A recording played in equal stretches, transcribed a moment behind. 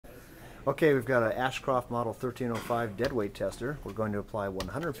Okay, we've got an Ashcroft model 1305 deadweight tester. We're going to apply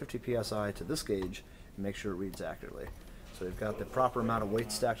 150 psi to this gauge and make sure it reads accurately. So we've got the proper amount of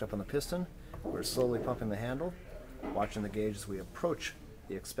weight stacked up on the piston. We're slowly pumping the handle, watching the gauge as we approach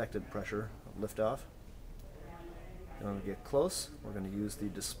the expected pressure of liftoff. And when we get close, we're going to use the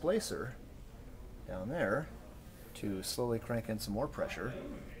displacer down there to slowly crank in some more pressure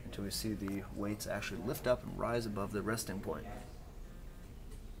until we see the weights actually lift up and rise above the resting point.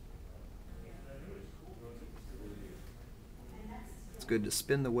 It's good to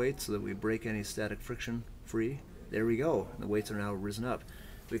spin the weight so that we break any static friction free. There we go. The weights are now risen up.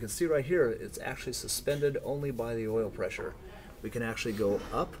 We can see right here it's actually suspended only by the oil pressure. We can actually go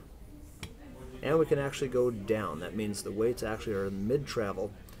up and we can actually go down. That means the weights actually are in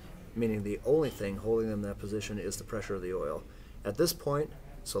mid-travel, meaning the only thing holding them in that position is the pressure of the oil. At this point,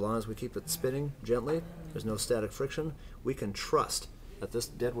 so long as we keep it spinning gently, there's no static friction, we can trust that this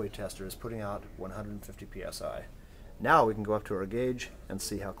deadweight tester is putting out 150 psi. Now we can go up to our gauge and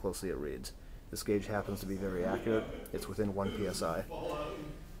see how closely it reads. This gauge happens to be very accurate. It's within 1 psi.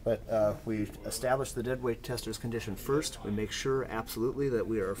 But we establish the deadweight tester's condition first. We make sure absolutely that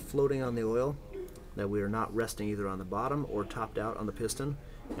we are floating on the oil, that we are not resting either on the bottom or topped out on the piston,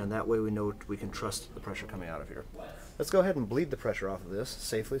 and that way we know we can trust the pressure coming out of here. Let's go ahead and bleed the pressure off of this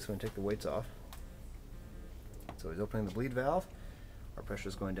safely so we can take the weights off. So he's opening the bleed valve. Our pressure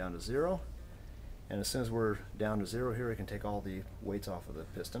is going down to 0. And as soon as we're down to 0 here, we can take all the weights off of the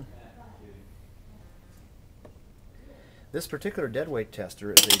piston. This particular deadweight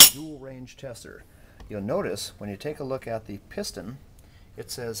tester is a dual range tester. You'll notice when you take a look at the piston,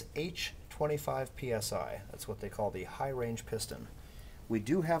 it says H25 psi. That's what they call the high range piston. We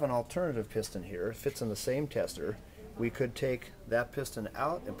do have an alternative piston here. It fits in the same tester. We could take that piston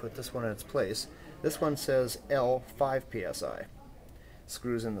out and put this one in its place. This one says L5 psi.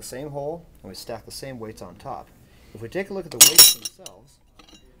 Screws in the same hole, and we stack the same weights on top. If we take a look at the weights themselves,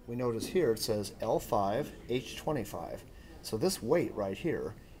 we notice here it says L5, H25. So this weight right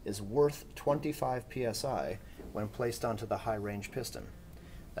here is worth 25 psi when placed onto the high range piston.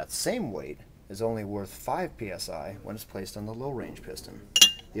 That same weight is only worth 5 psi when it's placed on the low range piston.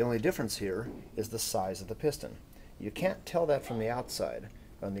 The only difference here is the size of the piston. You can't tell that from the outside.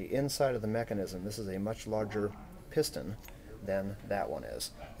 On the inside of the mechanism, this is a much larger piston than that one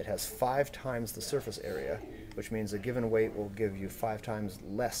is. It has 5 times the surface area, which means a given weight will give you 5 times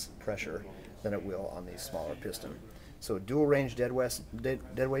less pressure than it will on the smaller piston. So dual range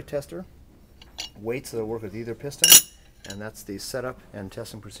deadweight tester, weights that'll work with either piston, and that's the setup and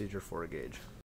testing procedure for a gauge.